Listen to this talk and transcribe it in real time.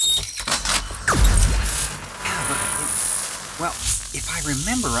Well, if I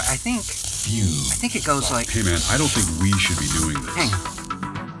remember, I think it goes like... Hey, man, I don't think we should be doing this. Hang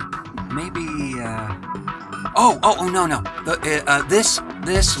on. Maybe, no. This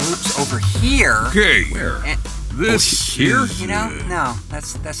loops over here. Okay. Where? And, This here? is, you know? No,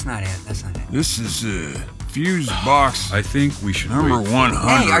 that's not it. That's not it. This is Fusebox I think we should number wait.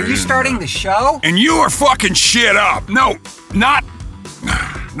 100. Hey, are you starting the show? And you are fucking shit up. No, not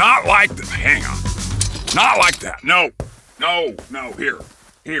like that. Hang on. Not like that. No.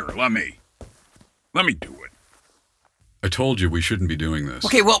 Here, let me do it. I told you we shouldn't be doing this.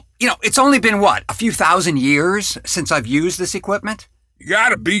 Okay, well, it's only been, what, a few thousand years since I've used this equipment? You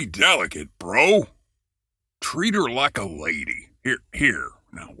gotta be delicate, bro. Treat her like a lady. Here.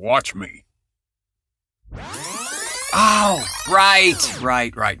 Now watch me. Oh,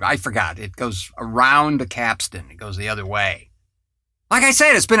 right. I forgot. It goes around the capstan. It goes the other way. Like I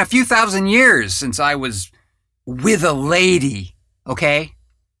said, it's been a few thousand years since I was with a lady, okay?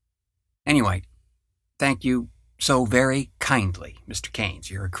 Anyway, thank you so very kindly, Mr. Keynes.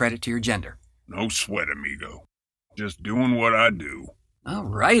 You're a credit to your gender. No sweat, amigo. Just doing what I do.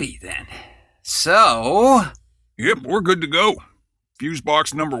 Alrighty then. So... Yep, we're good to go.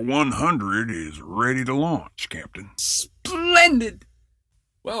 Fusebox number 100 is ready to launch, Captain. Splendid!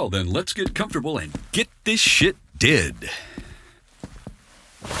 Well, then let's get comfortable and get this shit did.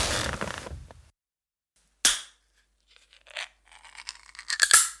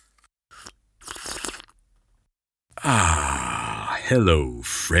 Ah, hello,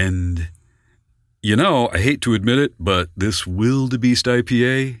 friend. I hate to admit it, but this wildebeest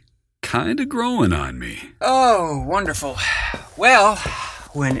IPA kinda growing on me. Oh, wonderful. Well,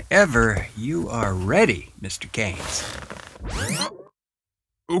 whenever you are ready, Mr. Keynes.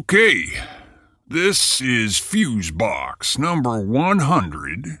 Okay, this is Fusebox number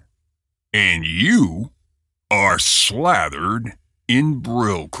 100, and you are slathered in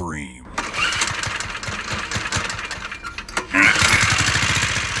Brill cream.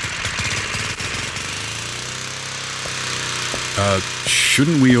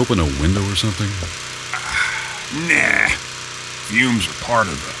 Shouldn't we open a window or something? Nah, fumes are part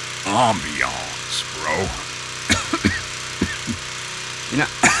of the ambiance, bro.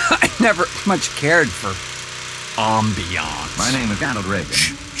 I never much cared for ambiance. My name is Donald Reagan.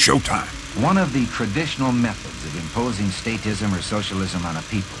 Showtime. One of the traditional methods of imposing statism or socialism on a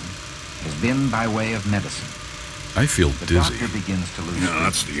people has been by way of medicine. I feel The dizzy. doctor begins to lose No,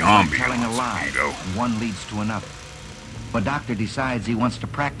 that's the faith by telling a ambiance, lie, amigo. and one leads to another. The doctor decides he wants to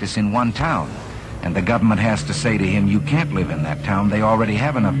practice in one town, and the government has to say to him, you can't live in that town. They already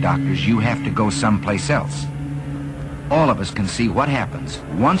have enough doctors. You have to go someplace else. All of us can see what happens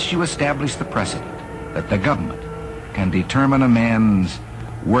once you establish the precedent that the government can determine a man's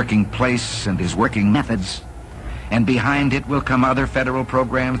working place and his working methods, and behind it will come other federal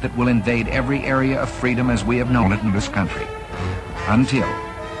programs that will invade every area of freedom as we have known it in this country. Until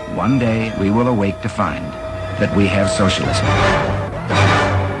one day we will awake to find that we have socialism.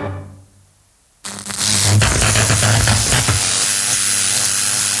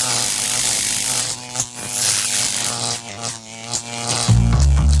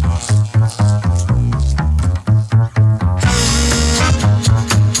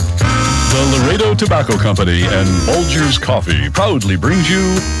 The Laredo Tobacco Company and Bulger's Coffee proudly brings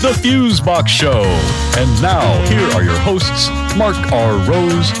you the Fusebox Show. And now, here are your hosts, Mark R.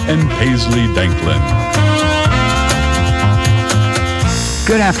 Rose and Paisley Danklin.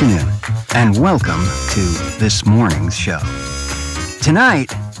 Good afternoon, and welcome to this morning's show.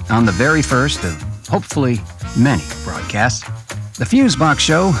 Tonight, on the very first of hopefully many broadcasts, the Fusebox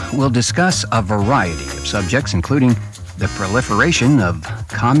Show will discuss a variety of subjects, including the proliferation of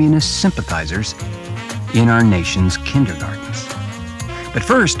communist sympathizers in our nation's kindergartens. But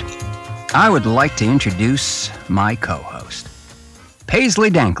first, I would like to introduce my co-host,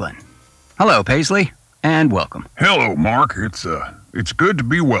 Paisley Danklin. Hello, Paisley, and welcome. Hello, Mark. It's good to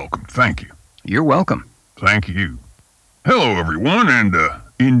be welcome. Thank you. You're welcome. Thank you. Hello, everyone, and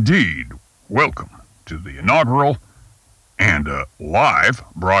indeed, welcome to the inaugural and live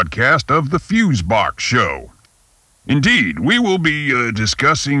broadcast of the Fusebox Show. Indeed, we will be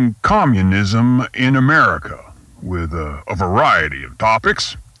discussing communism in America with a variety of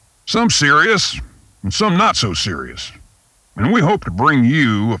topics, some serious and some not so serious. And we hope to bring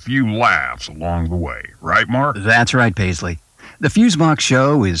you a few laughs along the way. Right, Mark? That's right, Paisley. The Fusebox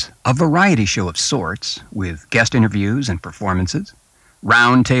Show is a variety show of sorts, with guest interviews and performances,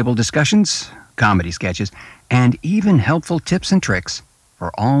 round-table discussions, comedy sketches, and even helpful tips and tricks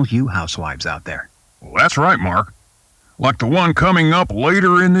for all you housewives out there. Well, that's right, Mark. Like the one coming up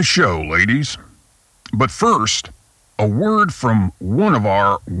later in the show, ladies. But first, a word from one of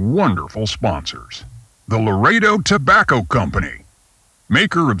our wonderful sponsors, the Laredo Tobacco Company,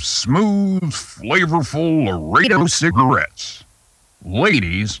 maker of smooth, flavorful Laredo cigarettes.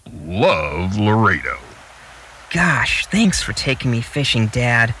 Ladies love Laredo. Gosh, thanks for taking me fishing,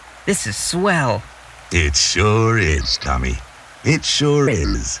 Dad. This is swell. It sure is, Tommy. It sure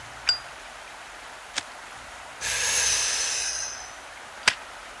is.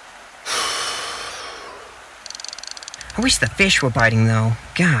 I wish the fish were biting, though.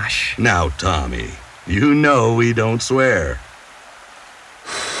 Gosh. Now, Tommy, you know we don't swear.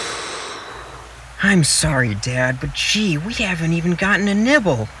 I'm sorry, Dad, but gee, we haven't even gotten a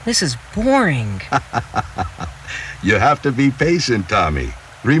nibble. This is boring. You have to be patient, Tommy.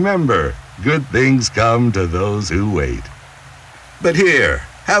 Remember, good things come to those who wait. But here,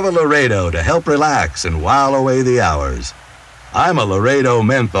 have a Laredo to help relax and while away the hours. I'm a Laredo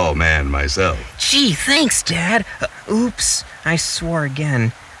menthol man myself. Gee, thanks, Dad. Oops, I swore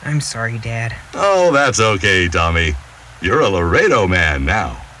again. I'm sorry, Dad. Oh, that's okay, Tommy. You're a Laredo man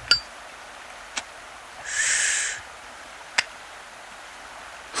now.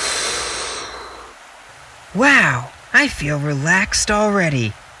 Wow, I feel relaxed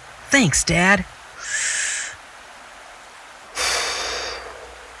already. Thanks, Dad.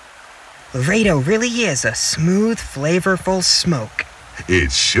 Laredo really is a smooth, flavorful smoke.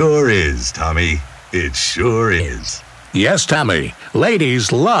 It sure is, Tommy. It sure is. Yes, Tommy.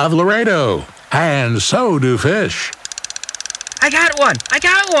 Ladies love Laredo. And so do fish. I got one! I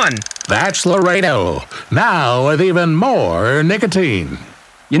got one! That's Laredo. Now with even more nicotine.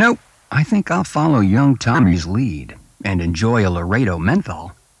 You know, I think I'll follow young Tommy's lead and enjoy a Laredo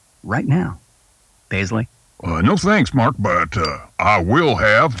menthol right now. Paisley? No thanks, Mark, but I will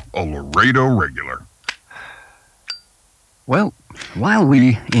have a Laredo regular. Well, while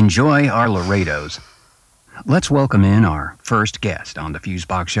we enjoy our Laredos, let's welcome in our first guest on the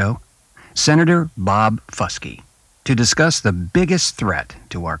Fusebox Show, Senator Bob Fusky, to discuss the biggest threat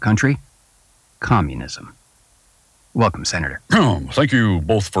to our country, communism. Welcome, Senator. Thank you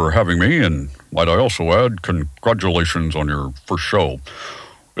both for having me, and might I also add, congratulations on your first show.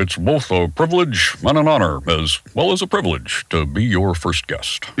 It's both a privilege and an honor, as well as a privilege, to be your first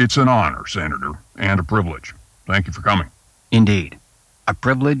guest. It's an honor, Senator, and a privilege. Thank you for coming. Indeed. A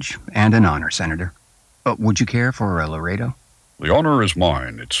privilege and an honor, Senator. Would you care for a Laredo? The honor is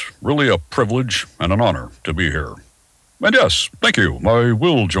mine. It's really a privilege and an honor to be here. And yes, thank you. I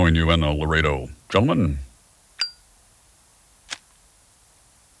will join you in a Laredo. Gentlemen.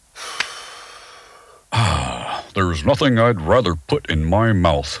 There's nothing I'd rather put in my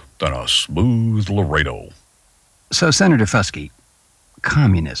mouth than a smooth Laredo. So, Senator Fusky,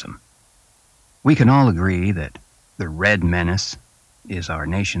 communism. We can all agree that the Red Menace is our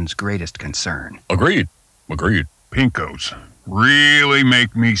nation's greatest concern. Agreed. Pinkos really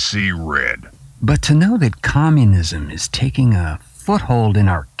make me see red. But to know that communism is taking a foothold in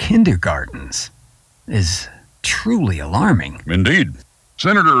our kindergartens is truly alarming. Indeed.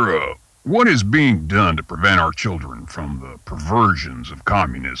 Senator, what is being done to prevent our children from the perversions of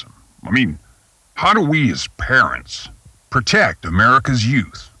communism? I mean, how do we as parents protect America's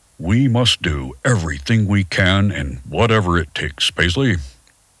youth? We must do everything we can and whatever it takes, Paisley.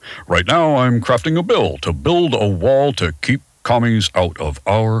 Right now, I'm crafting a bill to build a wall to keep commies out of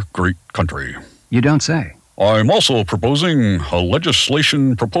our great country. You don't say. I'm also proposing a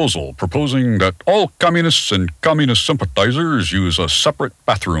legislation proposal proposing that all communists and communist sympathizers use a separate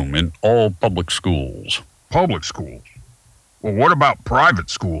bathroom in all public schools. Public schools? Well, what about private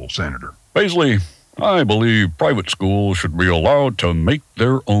schools, Senator? Paisley, I believe private schools should be allowed to make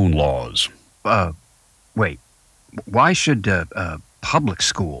their own laws. Wait. Why should public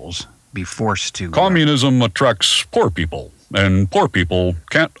schools be forced to... Communism attracts poor people, and poor people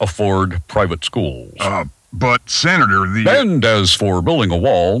can't afford private schools. But, Senator, And as for building a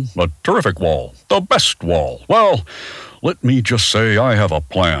wall, a terrific wall, the best wall, well, let me just say I have a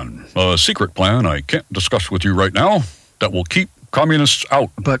plan, a secret plan I can't discuss with you right now, that will keep communists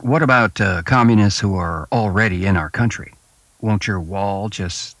out. But what about communists who are already in our country? Won't your wall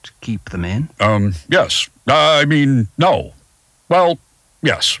just keep them in? Yes. No. Well,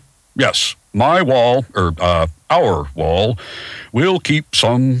 yes. My wall, our wall, will keep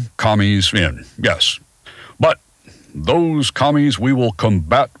some commies in, yes. But those commies we will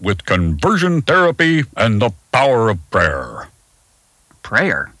combat with conversion therapy and the power of prayer.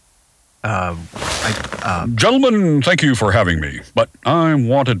 Prayer? Gentlemen, thank you for having me, but I'm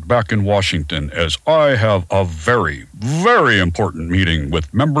wanted back in Washington as I have a very, very important meeting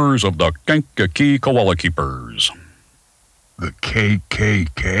with members of the Kankakee Koala Keepers. The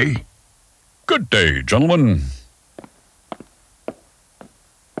KKK? Good day, gentlemen.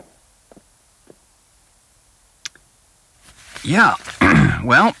 Yeah.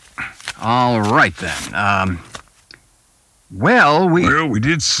 Well, all right then. Well, we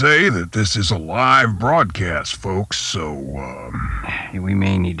did say that this is a live broadcast, folks, so, we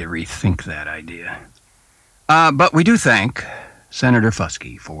may need to rethink that idea. But we do thank Senator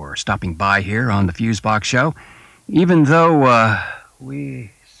Fusky for stopping by here on the Fusebox Show, even though,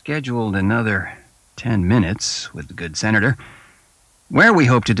 we scheduled another 10 minutes with the good senator, where we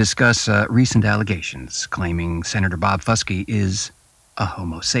hope to discuss recent allegations claiming Senator Bob Fusky is a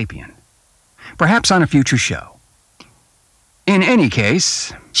Homo sapien. Perhaps on a future show. In any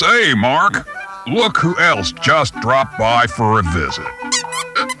case... Say, Mark, look who else just dropped by for a visit.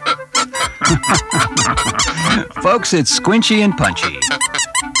 Folks, it's Squinchy and Punchy.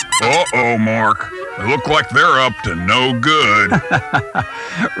 Uh-oh, Mark. They look like they're up to no good.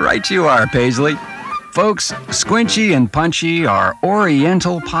 Right you are, Paisley. Folks, Squinchy and Punchy are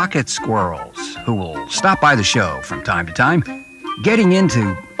Oriental pocket squirrels who will stop by the show from time to time, getting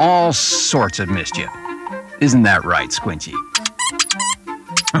into all sorts of mischief. Isn't that right, Squinchy?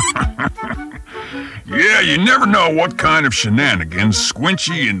 Yeah, you never know what kind of shenanigans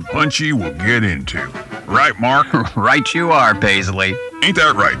Squinchy and Punchy will get into. Right, Mark? Right you are, Paisley. Ain't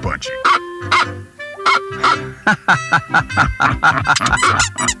that right, Punchy?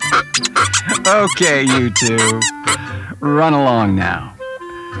 Okay, you two. Run along now.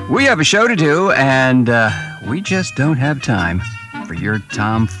 We have a show to do, and we just don't have time for your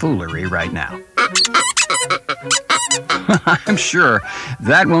tomfoolery right now. I'm sure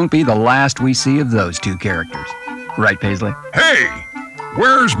that won't be the last we see of those two characters. Right, Paisley? Hey,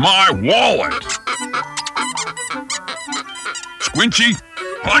 where's my wallet? Squinchy,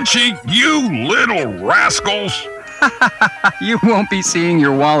 Punchy, you little rascals. You won't be seeing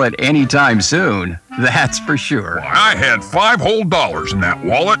your wallet anytime soon. That's for sure. Why, I had $5 whole in that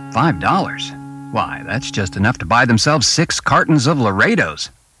wallet. $5? Why, that's just enough to buy themselves 6 cartons of Laredos.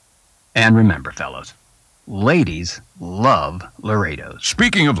 And remember, fellows, ladies love Laredos.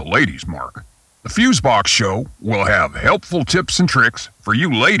 Speaking of the ladies, Mark, the Fusebox Show will have helpful tips and tricks for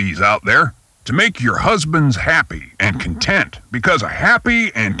you ladies out there to make your husbands happy and content, because a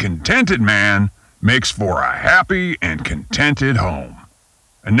happy and contented man makes for a happy and contented home.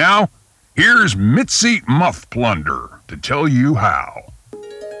 And now, here's Mitzi Muff Plunder to tell you how.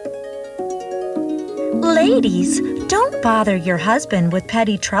 Ladies, don't bother your husband with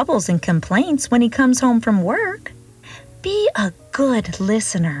petty troubles and complaints when he comes home from work. Be a good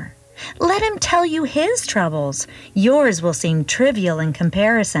listener. Let him tell you his troubles. Yours will seem trivial in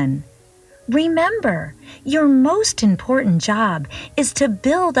comparison. Remember, your most important job is to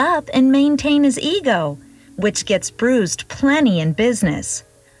build up and maintain his ego, which gets bruised plenty in business.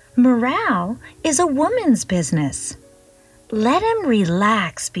 Morale is a woman's business. Let him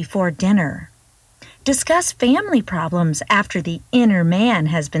relax before dinner. Discuss family problems after the inner man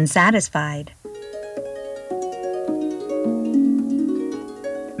has been satisfied.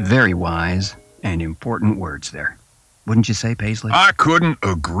 Very wise and important words there. Wouldn't you say, Paisley? I couldn't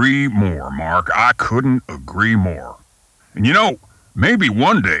agree more, Mark. I couldn't agree more. And you know, maybe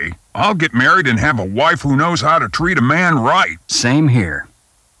one day I'll get married and have a wife who knows how to treat a man right. Same here.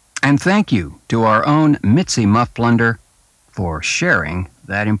 And thank you to our own Mitzi Muff Plunder for sharing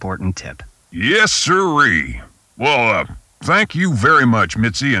that important tip. Yes, sirree. Well, thank you very much,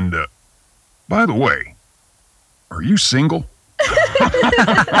 Mitzi, and, by the way, are you single?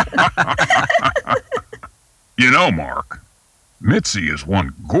 You know, Mark, Mitzi is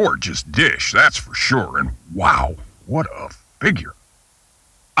one gorgeous dish, that's for sure, and wow, what a figure.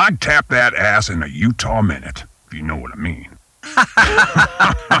 I'd tap that ass in a Utah minute, if you know what I mean.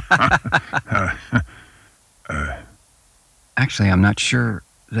 Actually, I'm not sure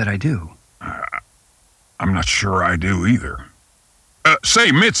that I do. I'm not sure I do either.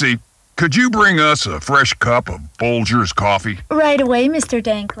 Say, Mitzi, could you bring us a fresh cup of Folgers coffee? Right away, Mr.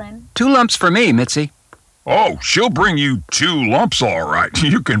 Danklin. 2 lumps for me, Mitzi. Oh, she'll bring you 2 lumps, all right.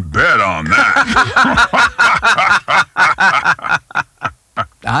 You can bet on that.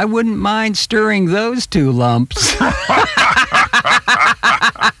 I wouldn't mind stirring those 2 lumps.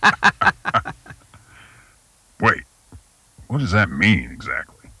 Wait, what does that mean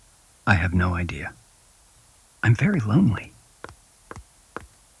exactly? I have no idea. I'm very lonely.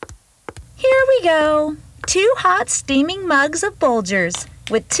 Here we go. 2 hot steaming mugs of Folgers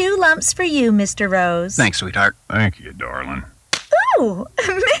with 2 lumps for you, Mr. Rose. Thanks, sweetheart. Thank you, darling. Ooh,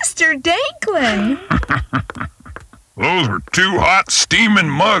 Mr. Danklin. Those are 2 hot steaming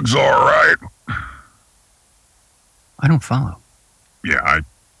mugs, all right. I don't follow. Yeah,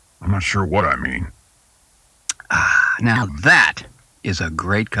 I'm not sure what I mean. Now that is a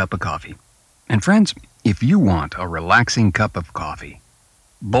great cup of coffee. And friends, if you want a relaxing cup of coffee,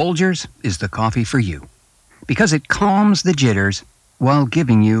 Bolger's is the coffee for you because it calms the jitters while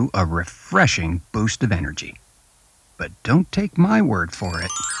giving you a refreshing boost of energy. But don't take my word for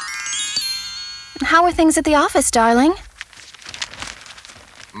it. How are things at the office, darling?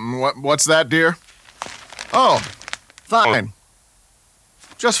 What's that, dear? Oh, fine.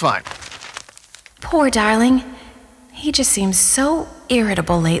 Just fine. Poor darling. He just seems so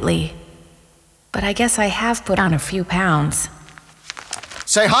irritable lately. But I guess I have put on a few pounds.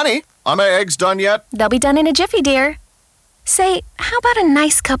 Say, honey, are my eggs done yet? They'll be done in a jiffy, dear. Say, how about a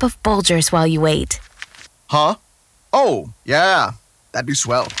nice cup of Bolger's while you wait? Huh? Oh, yeah. That'd be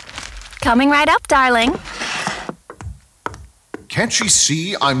swell. Coming right up, darling. Can't she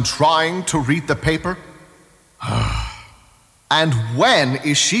see I'm trying to read the paper? And when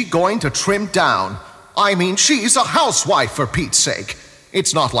is she going to trim down? I mean, she's a housewife, for Pete's sake.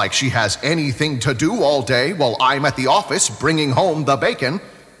 It's not like she has anything to do all day while I'm at the office bringing home the bacon.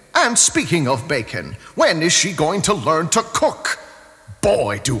 And speaking of bacon, when is she going to learn to cook?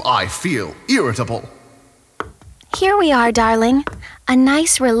 Boy, do I feel irritable. Here we are, darling. A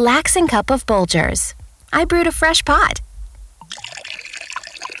nice, relaxing cup of Bolger's. I brewed a fresh pot.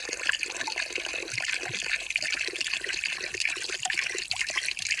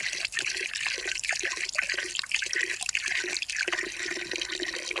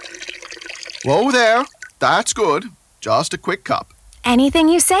 Whoa there. That's good. Just a quick cup. Anything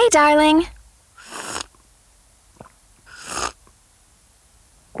you say, darling.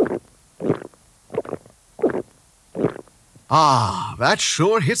 Ah, that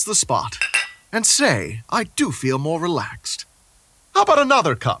sure hits the spot. And say, I do feel more relaxed. How about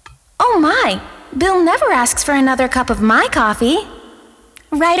another cup? Oh my! Bill never asks for another cup of my coffee.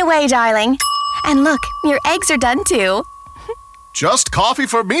 Right away, darling. And look, your eggs are done too. Just coffee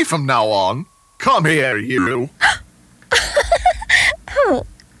for me from now on. Come here, you. Oh,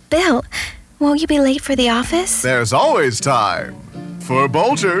 Bill, won't you be late for the office? There's always time for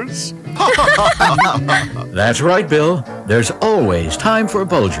Bolger's. That's right, Bill. There's always time for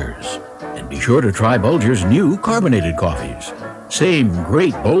Bolger's. And be sure to try Bolger's new carbonated coffees. Same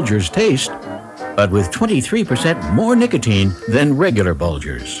great Bolger's taste, but with 23% more nicotine than regular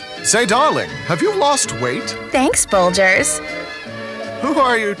Bolger's. Say, darling, have you lost weight? Thanks, Bolger's. Who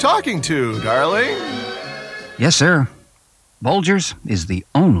are you talking to, darling? Yes, sir. Bolger's is the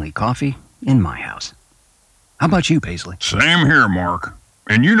only coffee in my house. How about you, Paisley? Same here, Mark.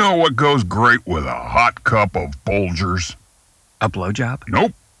 And you know what goes great with a hot cup of Bolger's? A blowjob?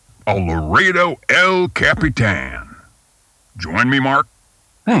 Nope. A Laredo El Capitan. Join me, Mark?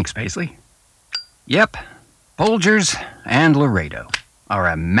 Thanks, Paisley. Yep, Bolger's and Laredo are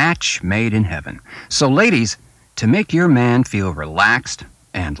a match made in heaven. So, ladies, to make your man feel relaxed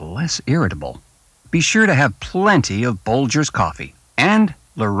and less irritable, be sure to have plenty of Bolger's coffee and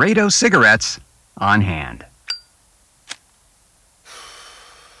Laredo cigarettes on hand.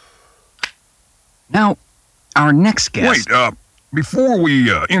 Now, our next guest... Wait, before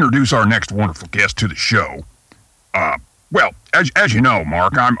we introduce our next wonderful guest to the show, well, as you know,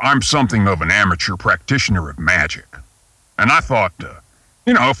 Mark, I'm something of an amateur practitioner of magic. And I thought,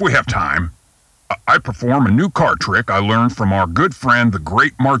 if we have time, I'd perform a new card trick I learned from our good friend, the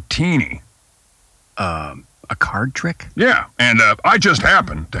Great Martini. A card trick? Yeah, and I just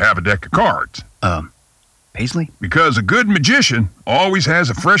happen to have a deck of cards. Paisley? Because a good magician always has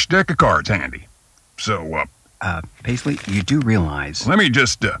a fresh deck of cards handy. So, Paisley, you do realize... Let me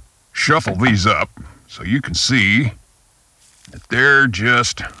just shuffle these up so you can see that they're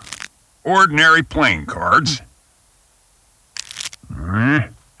just ordinary playing cards.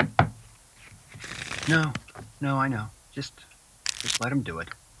 No, I know. Just let him do it.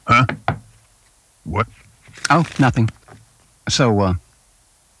 Huh? What? Oh, nothing. So,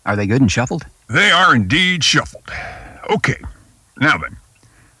 are they good and shuffled? They are indeed shuffled. Okay, now then,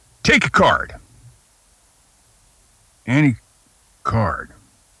 take a card. Any card.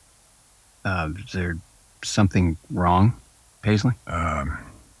 Is there something wrong, Paisley?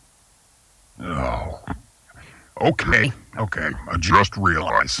 Okay. I just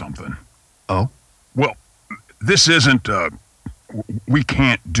realized something. Oh? Well, this isn't, we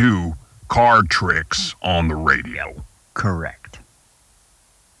can't do card tricks on the radio. Correct.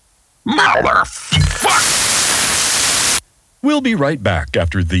 Motherfuck! We'll be right back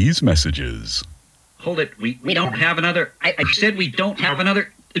after these messages. Hold it. We don't have another. I said we don't have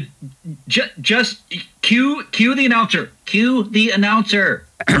another. Just cue the announcer. Cue the announcer.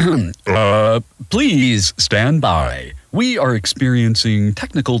 Please stand by. We are experiencing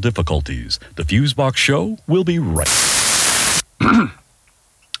technical difficulties. The Fusebox show will be right.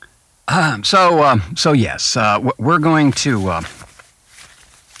 So yes, we're going to.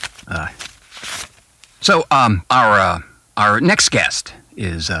 Our next guest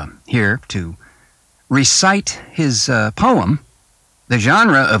is here to recite his poem, the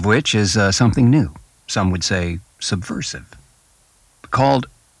genre of which is something new. Some would say subversive, called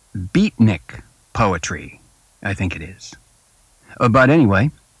beatnik poetry. I think it is. But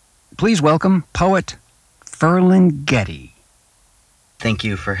anyway, please welcome poet Ferlinghetti. Thank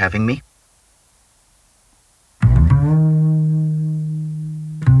you for having me.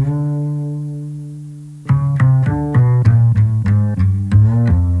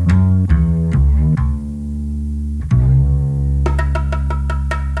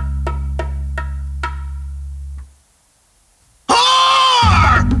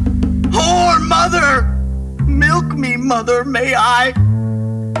 Mother, may I?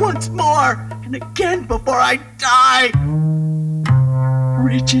 Once more and again before I die.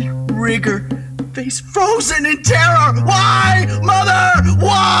 Rigid rigor, face frozen in terror. Why, Mother?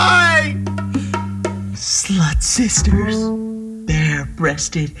 Why? Slut sisters,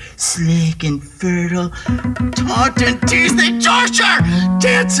 bare-breasted, slick and fertile, taunt and tease they torture,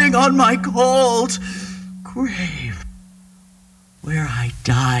 dancing on my cold grave, where I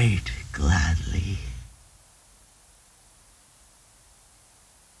died gladly.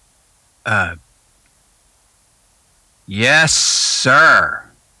 Yes, sir.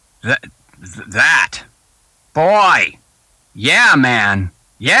 That. Boy. Yeah, man.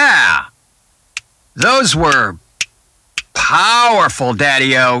 Yeah. Those were powerful,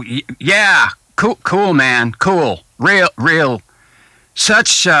 Daddy-O. Yeah. Cool, man. Cool. Real.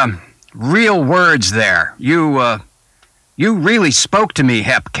 Such, real words there. You really spoke to me,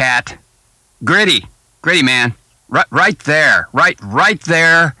 Hep Cat. Gritty, man. Right there. Right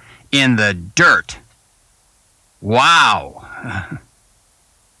there. In the dirt. Wow.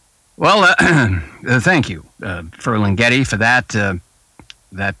 Well, thank you, Ferlinghetti, for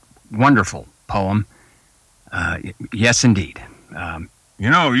that wonderful poem. Yes, indeed.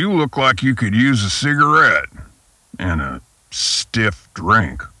 You look like you could use a cigarette and a stiff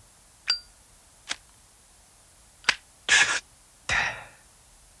drink.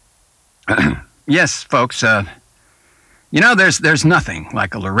 Yes, folks, there's nothing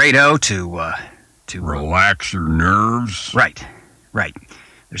like a Laredo to relax your nerves. Right.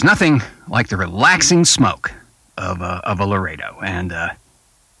 There's nothing like the relaxing smoke of a Laredo, and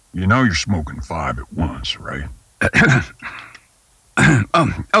you're smoking 5 at once, right?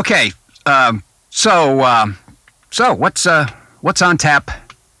 Okay. So what's on tap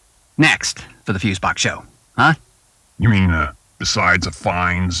next for the Fusebox show, huh? You mean besides the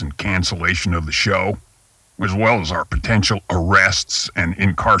fines and cancellation of the show? As well as our potential arrests and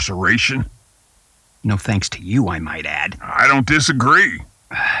incarceration? No thanks to you, I might add. I don't disagree.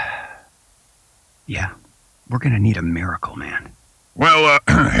 Yeah, we're gonna need a miracle, man. Well,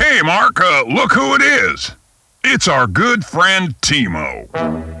 hey, Mark, look who it is. It's our good friend Timo.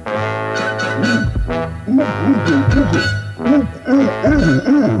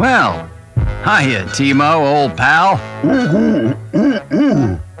 Well, hiya, Timo, old pal.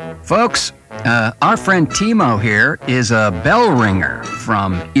 Folks, our friend Timo here is a bell ringer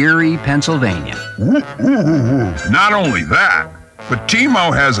from Erie, Pennsylvania. Not only that, but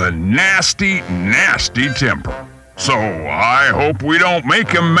Timo has a nasty temper. So I hope we don't make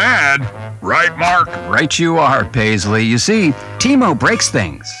him mad. Right, Mark? Right you are, Paisley. You see, Timo breaks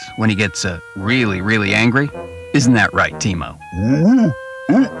things when he gets really angry. Isn't that right, Timo?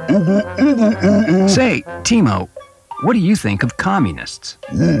 Say, Timo, what do you think of communists?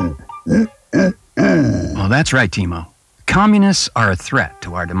 Well, that's right, Timo. Communists are a threat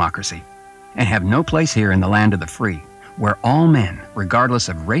to our democracy and have no place here in the land of the free, where all men, regardless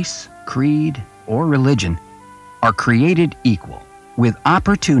of race, creed, or religion, are created equal, with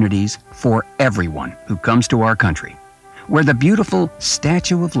opportunities for everyone who comes to our country, where the beautiful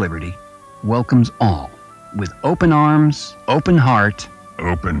Statue of Liberty welcomes all with open arms, open heart,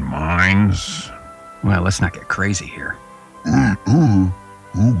 open minds. Well, let's not get crazy here.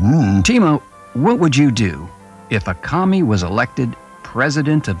 Timo, what would you do if a commie was elected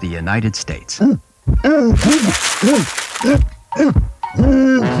President of the United States? Look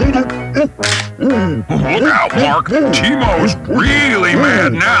out, Mark. Timo's really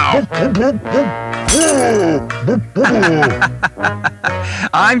mad now.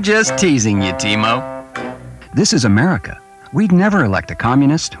 I'm just teasing you, Timo. This is America. We'd never elect a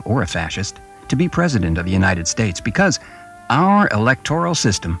communist or a fascist to be President of the United States because our electoral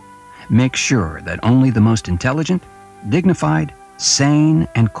system makes sure that only the most intelligent, dignified, sane,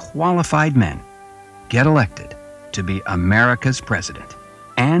 and qualified men get elected to be America's president.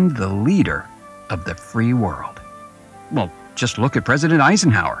 and the leader of the free world. Well, just look at President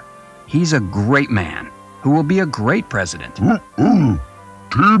Eisenhower. He's a great man who will be a great president. Timo,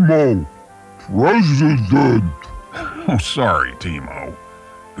 president. Oh, sorry, Timo.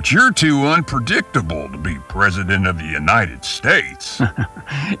 But you're too unpredictable to be president of the United States.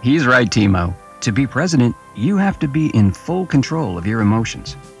 He's right, Timo. To be president, you have to be in full control of your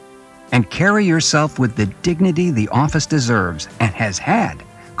emotions and carry yourself with the dignity the office deserves and has had,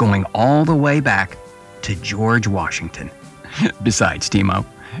 going all the way back to George Washington. Besides, Timo,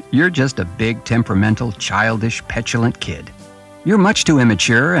 you're just a big, temperamental, childish, petulant kid. You're much too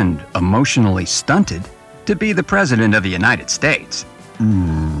immature and emotionally stunted to be the president of the United States.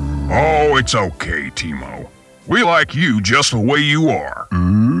 Oh, it's okay, Timo. We like you just the way you are.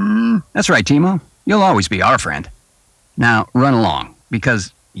 That's right, Timo. You'll always be our friend. Now, run along,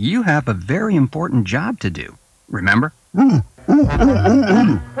 because you have a very important job to do. Remember? We'll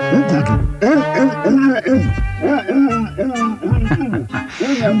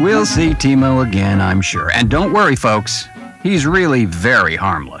see Timo again, I'm sure. And don't worry, folks. He's really very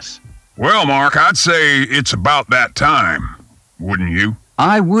harmless. Well, Mark, I'd say it's about that time, wouldn't you?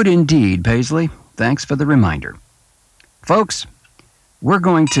 I would indeed, Paisley. Thanks for the reminder. Folks, we're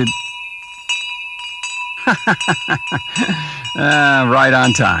going to... right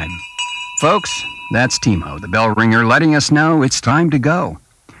on time. Folks, that's Timo, the bell ringer, letting us know it's time to go.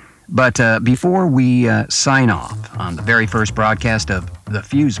 But before we sign off on the very first broadcast of the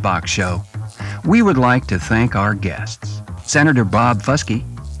Fusebox Show, we would like to thank our guests, Senator Bob Fusky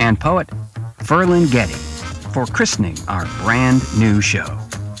and poet Ferlin Getty, for christening our brand new show.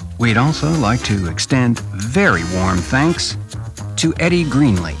 We'd also like to extend very warm thanks to Eddie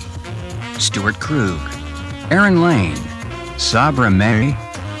Greenlee, Stuart Krug, Aaron Lane, Sabra Mary,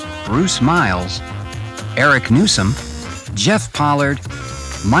 Bruce Miles, Eric Newsom, Jeff Pollard,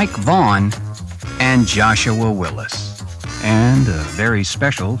 Mike Vaughn, and Joshua Willis. And a very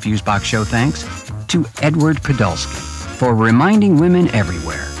special Fusebox Show thanks to Edward Podolsky for reminding women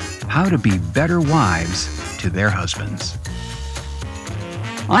everywhere how to be better wives to their husbands.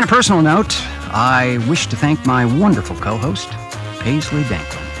 On a personal note, I wish to thank my wonderful co-host, Paisley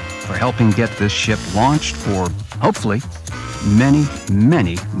Danklin, for helping get this ship launched for, hopefully, many,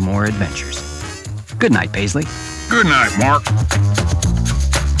 many more adventures. Good night, Paisley. Good night, Mark.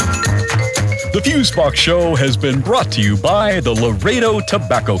 The Fusebox Show has been brought to you by the Laredo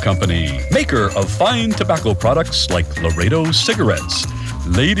Tobacco Company, maker of fine tobacco products like Laredo cigarettes.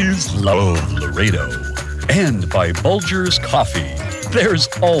 Ladies love Laredo. And by Bulger's Coffee. There's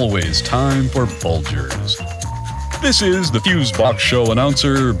always time for Bulgers. This is the Fusebox Show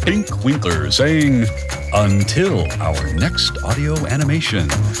announcer, Pink Winkler, saying, until our next audio animation.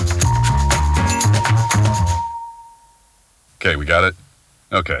 Okay, we got it?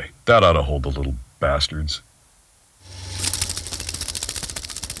 Okay, that ought to hold the little bastards.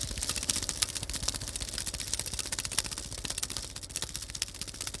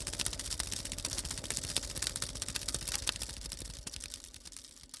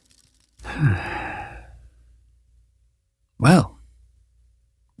 Well,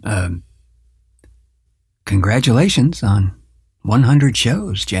 congratulations on 100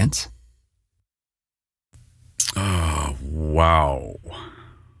 shows, gents. Wow.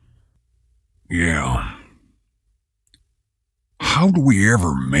 Yeah. How do we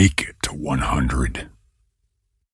ever make it to 100?